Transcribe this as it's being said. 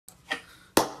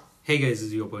Hey guys,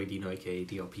 it's your boy Dino aka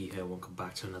DLP here. Welcome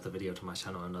back to another video to my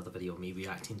channel. Another video of me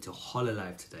reacting to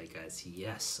Hololive today, guys.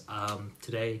 Yes,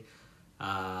 today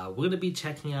we're gonna be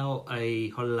checking out a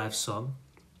Hololive song.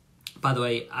 By the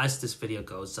way, as this video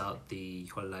goes out, the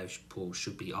Hololive poll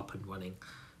should be up and running,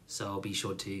 so be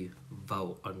sure to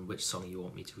vote on which song you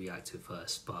want me to react to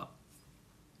first. But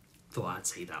thought I'd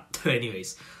say that. But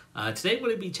anyways, today we're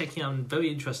gonna be checking out a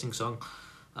very interesting song.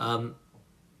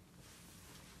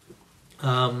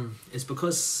 It's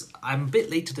because I'm a bit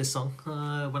late to this song.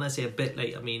 When I say a bit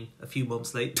late, I mean a few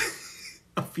months late.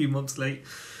 A few months late.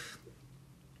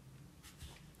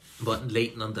 But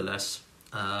late nonetheless.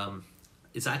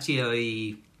 It's actually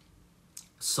a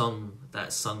song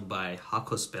that's sung by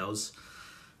HAKOS BAELZ.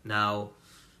 Now,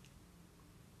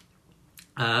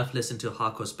 I've listened to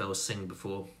HAKOS BAELZ sing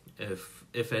before.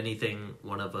 If anything,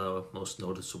 one of her most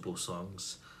noticeable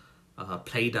songs.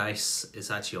 Play Dice is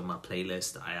actually on my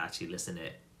playlist. I actually listen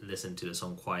to the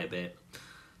song quite a bit.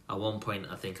 At one point,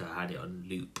 I think I had it on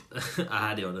loop. I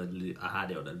had it on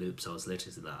a loop, so I was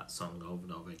listening to that song over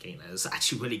and over again. It's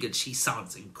actually really good. She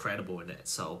sounds incredible in it.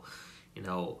 So, you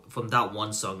know, from that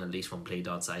one song, at least from Play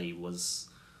Dice, I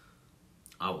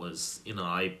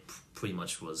pretty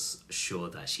much was sure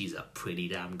that she's a pretty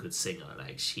damn good singer.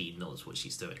 Like, she knows what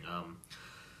she's doing.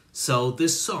 So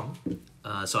this song,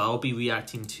 so I'll be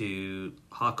reacting to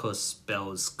HAKOS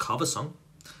BAELZ's cover song,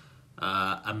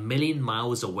 A Million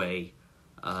Miles Away,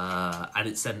 and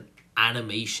it's an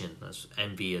animation, that's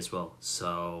MV as well.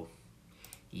 So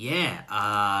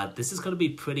yeah, this is going to be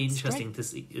pretty interesting to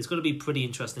see. It's going to be pretty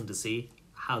interesting to see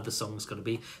how the song is going to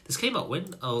be. This came out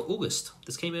when? August.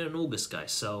 This came out in August,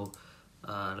 guys. So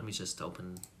let me just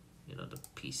open, the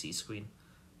PC screen.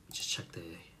 Just check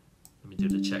let me do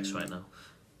the checks right now.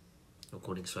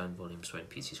 Recording's fine, volume's fine,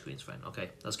 PC screen's fine.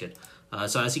 Okay, that's good.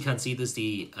 So as you can see, there's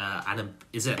the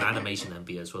is an animation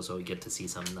MV as well, so we get to see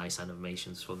some nice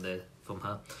animations from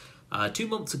her. 2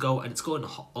 months ago, and it's gotten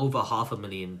over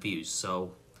 500,000 views.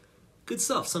 So good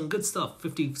stuff, some good stuff.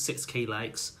 56k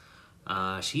likes.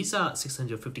 She's at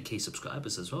 650k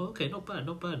subscribers as well. Okay, not bad,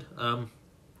 not bad.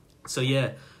 So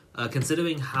yeah,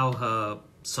 considering how her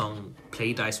song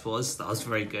Play Dice was, that was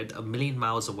very good. A Million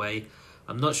Miles Away.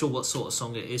 I'm not sure what sort of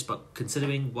song it is, but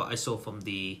considering what I saw from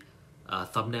the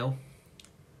thumbnail,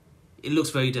 it looks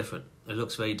very different. It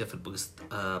looks very different because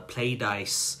Play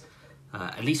Dice,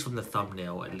 at least from the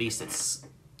thumbnail, at least it's,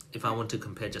 if I want to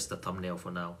compare just the thumbnail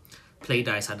for now, Play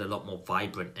Dice had a lot more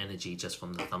vibrant energy just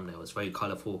from the thumbnail. It's very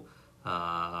colourful,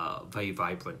 very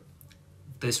vibrant.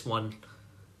 This one,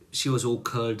 she was all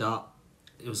curled up.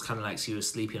 It was kind of like she was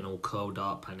sleepy and all curled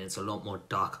up, and it's a lot more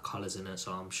darker colours in it,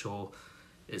 so I'm sure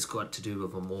it's got to do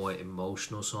with a more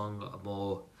emotional song,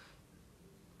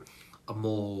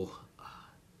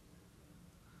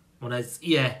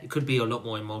 it could be a lot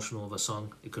more emotional of a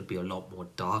song. It could be a lot more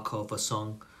darker of a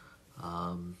song.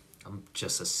 I'm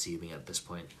just assuming at this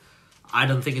point. I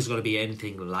don't think it's going to be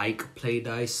anything like Play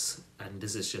Dice, and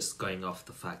this is just going off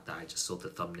the fact that I just saw the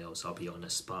thumbnails, I'll be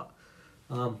honest. But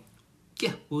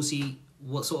yeah, we'll see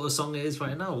what sort of song it is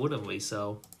right now, wouldn't we?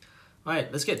 So, alright,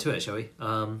 let's get to it, shall we?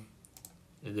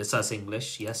 This is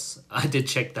English, yes. I did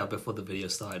check that before the video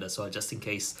started as well, just in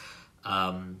case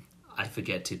I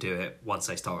forget to do it once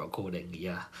I start recording,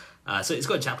 yeah. So it's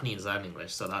got Japanese and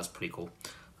English, so that's pretty cool.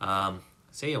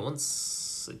 So yeah,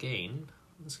 once again,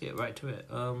 let's get right to it.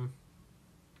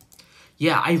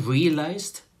 Yeah, I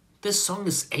realized this song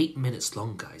is 8 minutes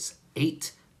long, guys.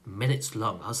 8 minutes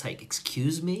long. I was like,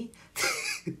 excuse me?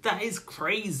 That is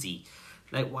crazy.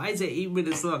 Like, why is it 8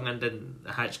 minutes long? And then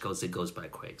the hatch goes, it goes by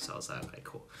quick. So I was like, okay,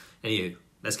 cool. Anyway,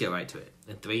 let's get right to it.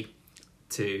 In 3,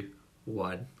 2,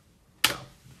 1, go.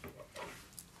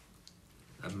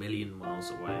 A Million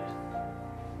Miles Away.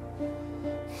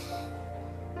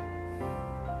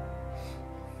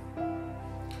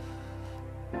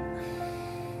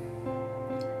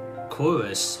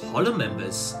 Chorus, Holo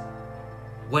members.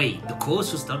 Wait, the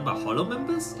chorus was done by Holo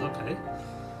members? Okay.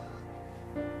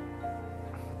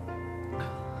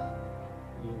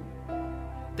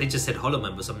 They just said Holo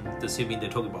members. I'm assuming they're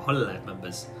talking about Hololive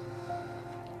members.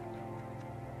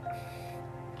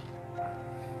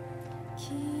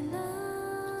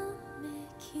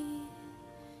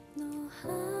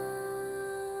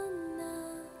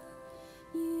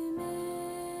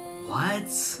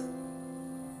 What?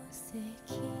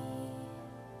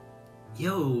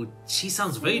 Yo, she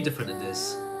sounds very different in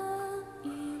this.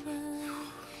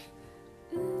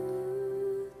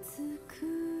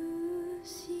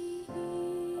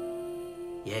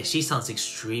 Yeah, she sounds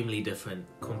extremely different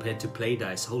compared to Play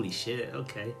Dice. Holy shit,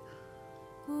 okay.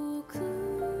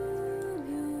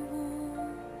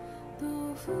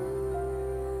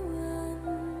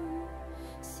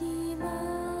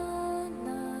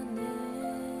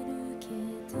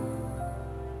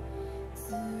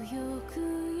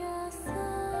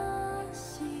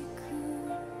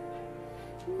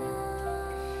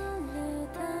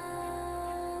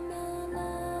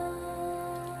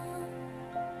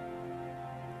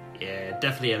 Yeah,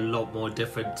 definitely a lot more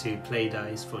different to Play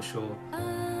Dice for sure.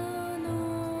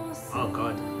 Oh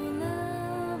god.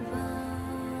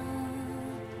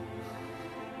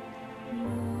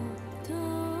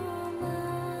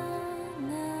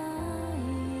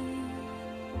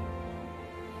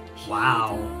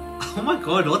 Wow. Oh my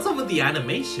god, what's up with the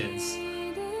animations?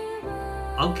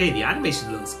 Okay, the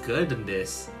animation looks good in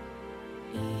this.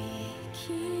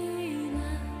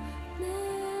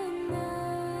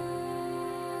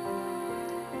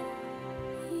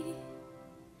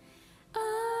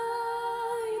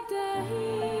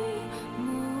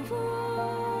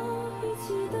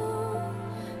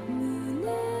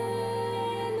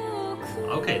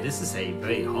 Okay, this is a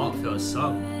very heartfelt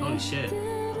song. Holy shit.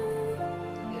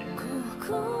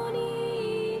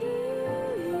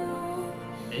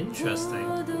 Interesting.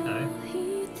 Okay.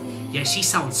 Yeah, she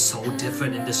sounds so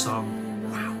different in this song.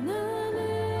 Wow.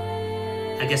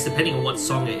 I guess depending on what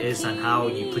song it is and how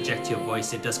you project your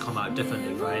voice, it does come out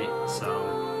differently, right? So,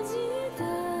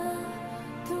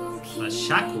 but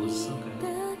shackles,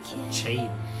 okay. Chain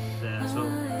there as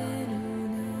well.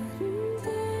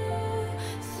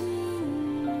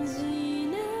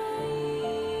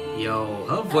 Yo,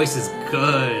 her voice is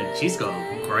good. She's got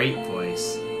a great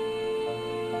voice.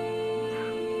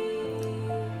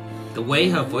 The way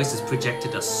her voice is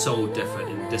projected are so different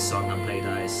in this song and Play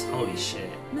Dice. Holy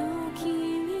shit.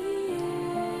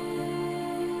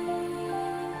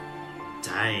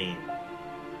 Dang.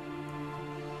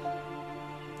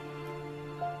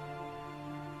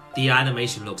 The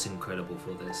animation looks incredible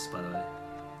for this, by the way.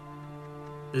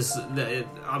 This,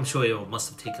 I'm sure it must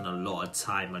have taken a lot of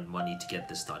time and money to get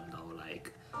this done though,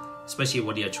 like, especially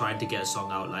when you're trying to get a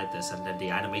song out like this and then the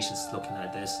animation's looking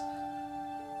like this.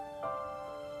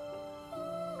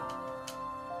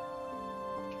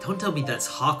 Don't tell me that's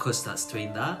HAKOS that's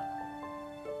doing that.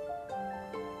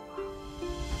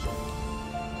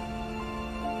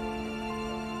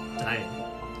 Dang.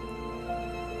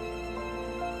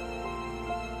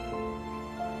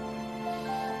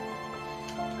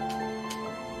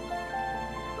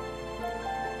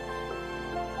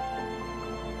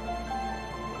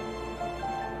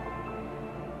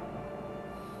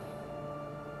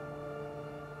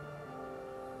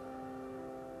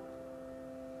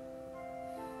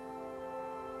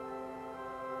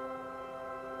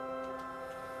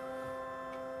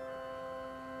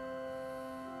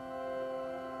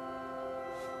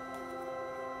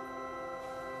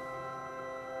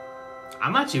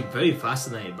 I'm actually very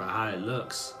fascinated by how it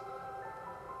looks.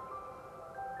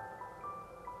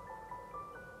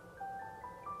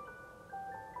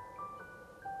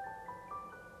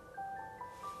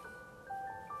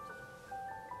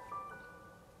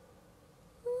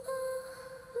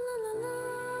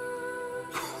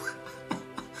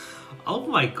 Oh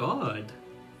my god.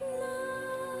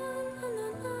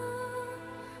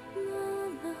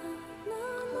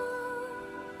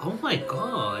 Oh my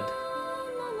god.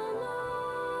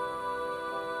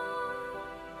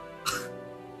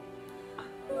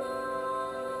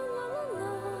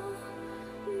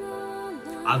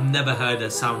 I've never heard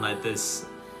a sound like this.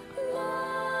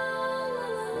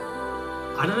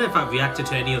 I don't know if I've reacted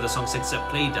to any other songs except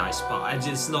Play Dice, but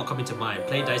it's not coming to mind.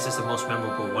 Play Dice is the most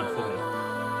memorable one for me.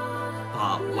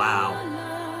 But wow.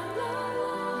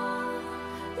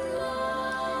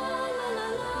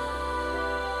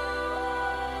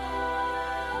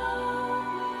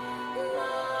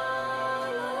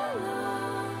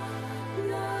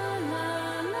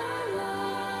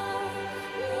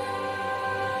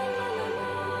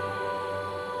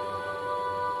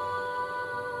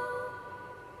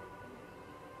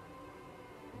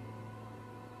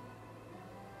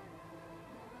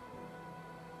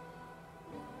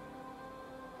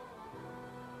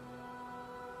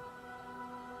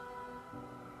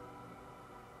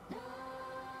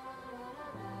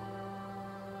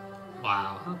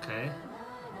 Wow, okay.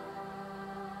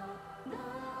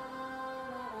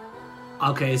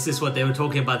 Okay, is this what they were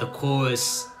talking about, the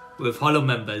chorus with Hollow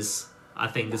members? I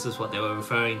think this is what they were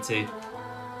referring to.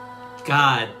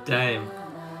 God damn.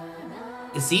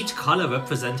 Is each color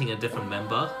representing a different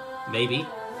member? Maybe.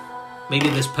 Maybe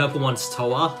this purple one's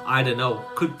Toa? I don't know.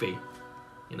 Could be.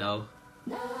 You know.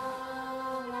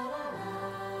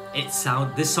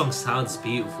 This song sounds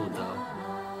beautiful though.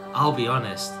 I'll be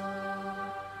honest.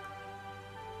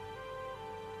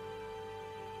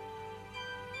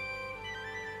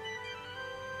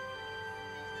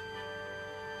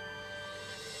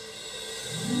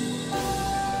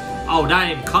 Oh,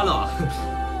 damn, color.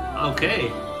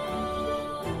 Okay.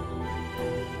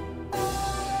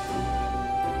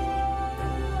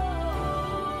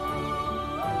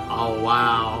 Oh,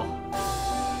 wow.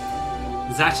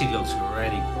 This actually looks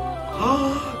really...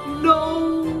 Oh,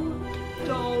 no!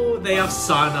 No, they have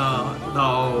Sana.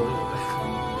 No.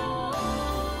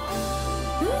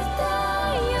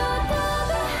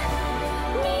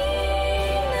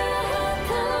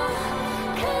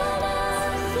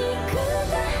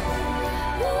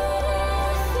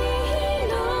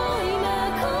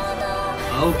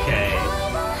 Okay.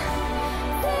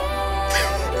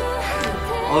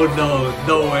 Oh no,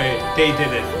 no way, they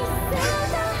did it.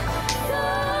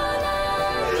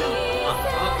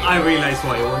 I realized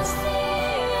what it was.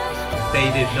 They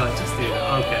did not just do it.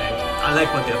 Okay, I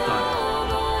like what they've done.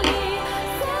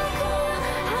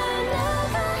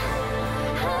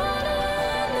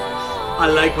 I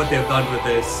like what they've done with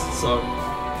this song.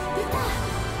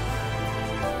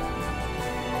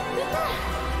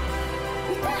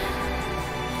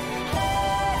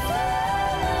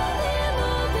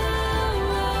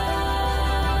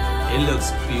 It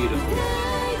looks beautiful.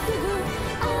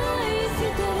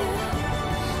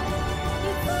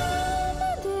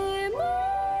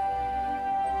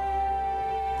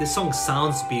 This song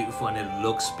sounds beautiful and it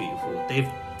looks beautiful.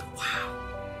 Wow.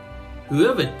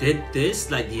 Whoever did this,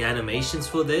 like the animations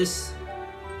for this.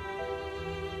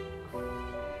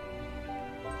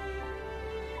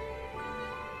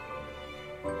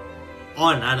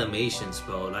 On animations,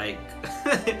 bro. Like,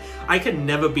 I can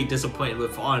never be disappointed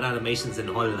with on animations in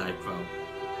Hololive, bro.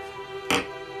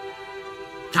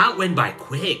 That went by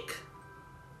quick.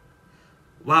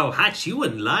 Wow, Hatch, you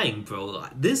weren't lying, bro.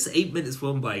 This 8 minutes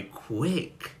went by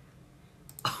quick.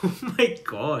 Oh my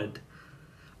god.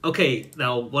 Okay,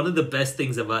 now one of the best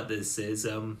things about this is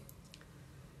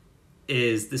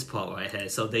this part right here.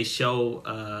 So they show,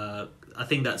 I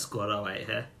think that's Gora right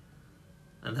here.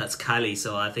 And that's Kali,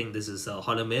 so I think this is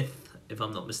Holomyth, if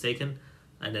I'm not mistaken.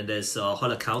 And then there's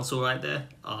Holo Council right there.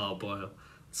 Oh boy.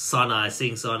 Sana,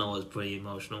 seeing Sana was pretty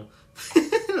emotional.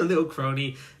 A little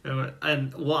crony.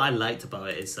 And what I liked about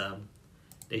it is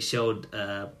they showed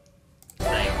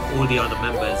like all the other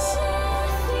members.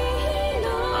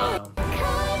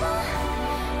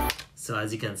 So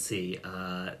as you can see,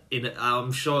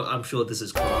 I'm sure this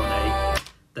is Korone.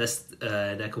 That's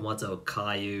Nekomoto,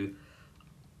 Kayu.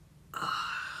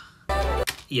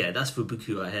 Yeah, that's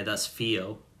Fubuki right here. That's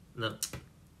Fio. No.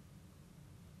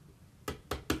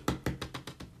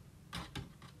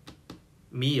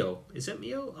 Mio. Is it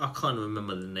Mio? I can't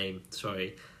remember the name.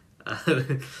 Sorry. But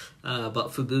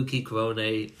Fubuki,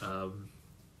 Korone,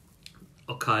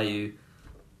 Okayu.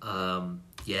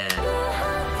 Yeah.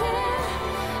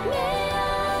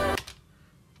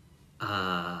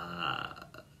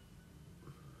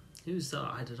 Who's that?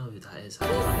 I don't know who that is.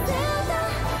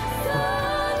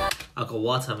 I got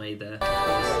Watame there.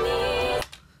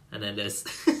 And then there's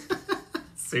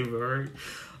Subaru.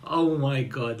 Oh my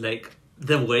god, like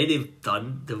the way they've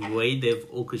done, the way they've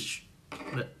not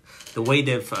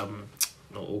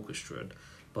orchestrated,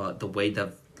 but the way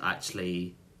they've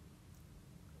actually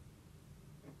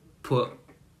put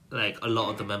like a lot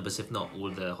of the members, if not all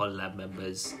the Hololive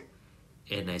members,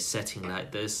 in a setting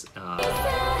like this.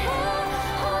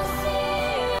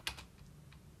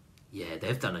 Yeah,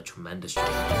 they've done a tremendous job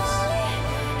with this.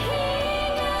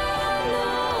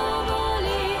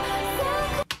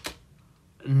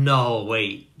 No,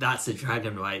 wait, that's a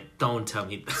dragon, right? Don't tell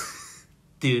me.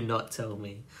 Do not tell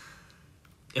me.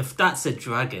 If that's a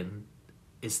dragon,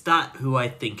 is that who I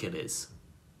think it is?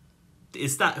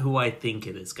 Is that who I think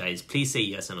it is, guys? Please say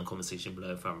yes in the comment section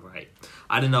below if I'm right.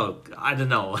 I don't know. I don't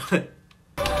know.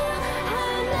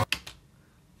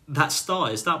 That star,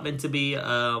 is that meant to be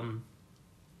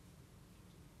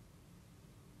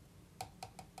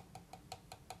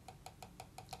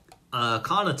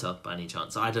Kanata by any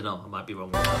chance? I don't know, I might be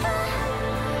wrong with that.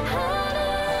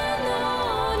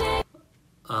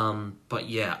 But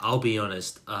yeah, I'll be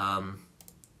honest,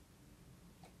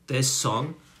 this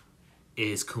song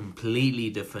is completely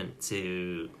different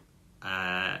to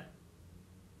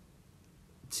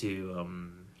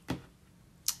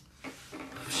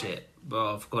shit,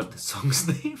 bro, I forgot the song's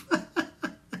name.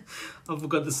 I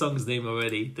forgot the song's name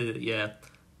already.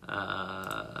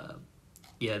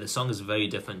 Yeah, the song is very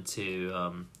different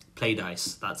to Play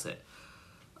Dice. That's it.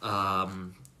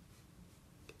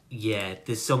 Yeah,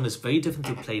 this song is very different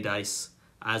to Play Dice,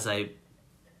 as I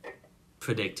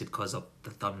predicted because of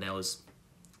the thumbnails.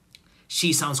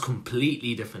 She sounds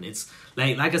completely different. It's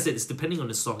like I said, it's depending on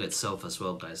the song itself as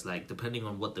well, guys. Like depending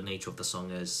on what the nature of the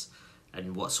song is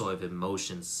and what sort of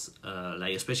emotions,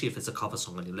 like especially if it's a cover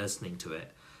song and you're listening to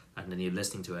it, and then you're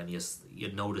listening to it and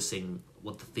you're noticing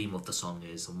what the theme of the song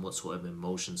is and what sort of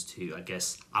emotions to, I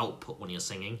guess, output when you're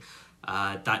singing.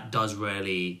 That does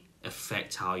really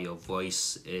affect how your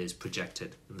voice is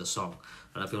projected in the song.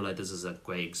 And I feel like this is a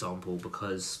great example,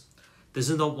 because this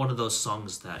is not one of those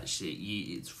songs that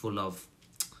it's full of,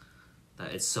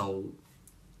 that it's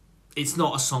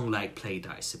not a song like Play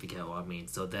Dice, if you get what I mean.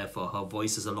 So therefore her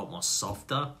voice is a lot more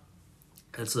softer,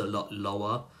 it's a lot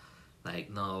lower.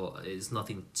 Like, no, it's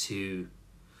nothing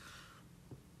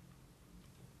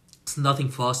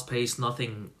fast paced,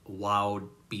 nothing wild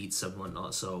beats and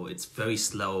whatnot. So it's very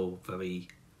slow, very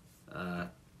how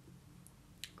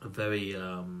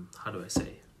do I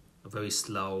say, a very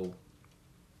slow,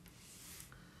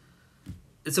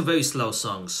 it's a very slow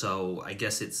song. So I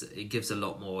guess it gives a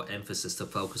lot more emphasis to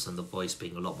focus on the voice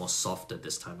being a lot more softer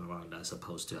this time around, as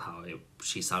opposed to how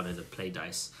she sounded in Play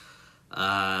Dice.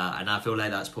 And I feel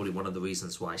like that's probably one of the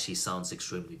reasons why she sounds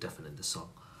extremely different in the song.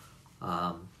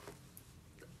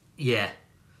 Yeah,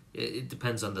 it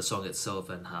depends on the song itself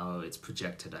and how it's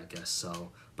projected, I guess.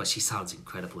 So, but she sounds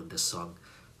incredible in this song.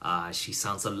 She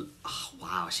sounds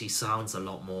she sounds a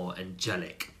lot more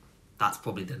angelic. That's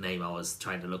probably the name I was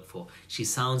trying to look for. She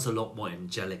sounds a lot more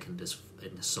angelic in this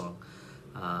song,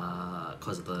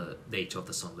 because of the nature of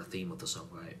the song, the theme of the song,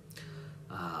 right?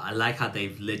 I like how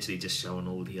they've literally just shown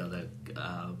all the other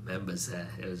members there.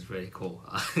 It was really cool.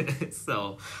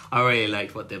 So I really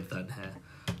liked what they've done here.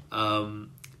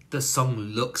 The song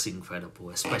looks incredible,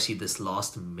 especially this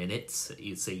last minutes.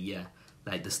 You'd say, yeah,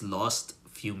 like this last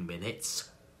few minutes.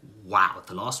 Wow,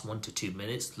 the last 1 to 2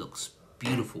 minutes looks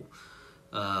beautiful.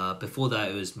 Before that,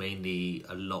 it was mainly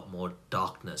a lot more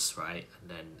darkness, right? And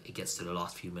then it gets to the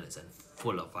last few minutes and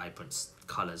full of vibrant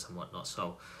colors and whatnot.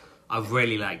 So I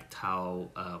really liked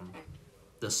how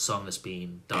the song is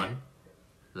being done,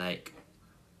 like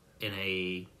in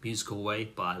a musical way,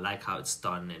 but I like how it's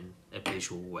done in a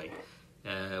visual way.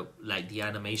 Like the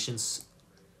animations,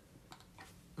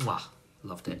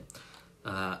 loved it.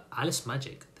 Alice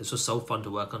Magic, this was so fun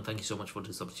to work on. Thank you so much for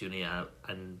this opportunity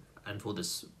and for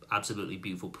this absolutely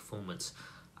beautiful performance.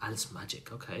 Alice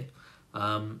Magic, okay.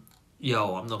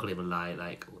 Yo, I'm not gonna even lie,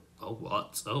 like, oh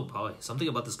what? Oh boy, something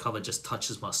about this cover just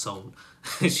touches my soul.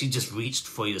 She just reached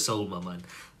for your soul, my man.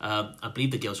 I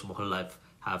believe the girls from Hololive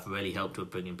have really helped with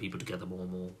bringing people together, more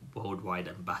and more worldwide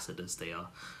ambassadors they are.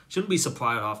 Shouldn't be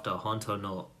surprised after Honto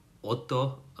no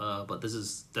Otto, but this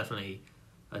is definitely,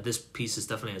 this piece is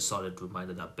definitely a solid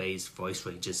reminder that Bae's voice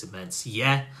range is immense.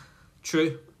 Yeah,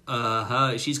 true.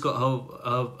 She's got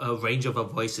her range of her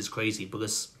voice is crazy,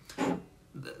 because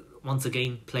once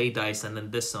again, Play Dice and then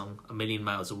this song, A Million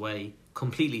Miles Away,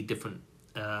 completely different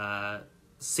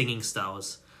singing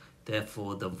styles.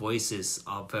 Therefore, the voices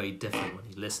are very different when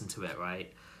you listen to it,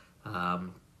 right?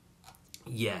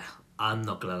 Yeah, I'm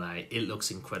not gonna lie, it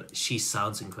looks incredible. She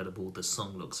sounds incredible. The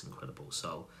song looks incredible.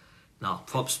 So, no,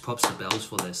 props to Bells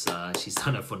for this. She's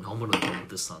done a phenomenal job with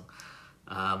this song.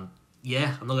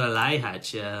 Yeah, I'm not gonna lie,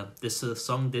 Hatch. This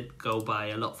song did go by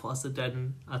a lot faster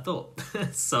than I thought.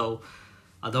 So,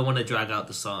 I don't want to drag out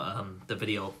the song, the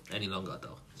video any longer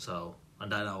though. So, on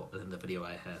that note, in the video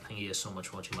right here, thank you guys so much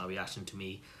for watching my reaction to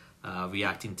me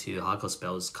reacting to HAKOS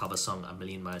BAELZ's cover song A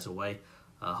Million Miles Away.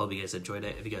 Hope you guys enjoyed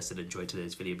it. If you guys did enjoy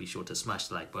today's video, be sure to smash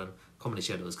the like button, comment and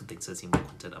share those good things to see more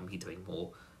content. I'm doing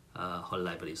more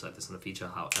Hololive videos like this in the future.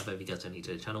 However, if you guys are new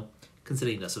to the channel,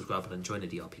 consider that subscribe and join the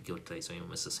DRP guild today so you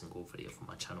won't miss a single video from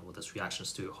my channel. Whether it's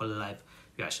reactions to Hololive,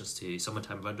 reactions to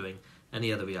Summertime Rendering,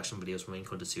 any other reaction videos from main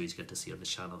content series you get to see on this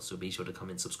channel. So be sure to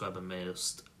come in, subscribe, and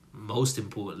most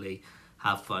importantly,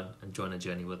 have fun and join the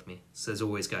journey with me. So as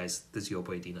always, guys, this is your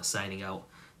boy Dina signing out.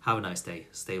 Have a nice day,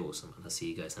 stay awesome, and I'll see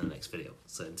you guys in the next video.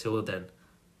 So until then,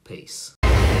 peace.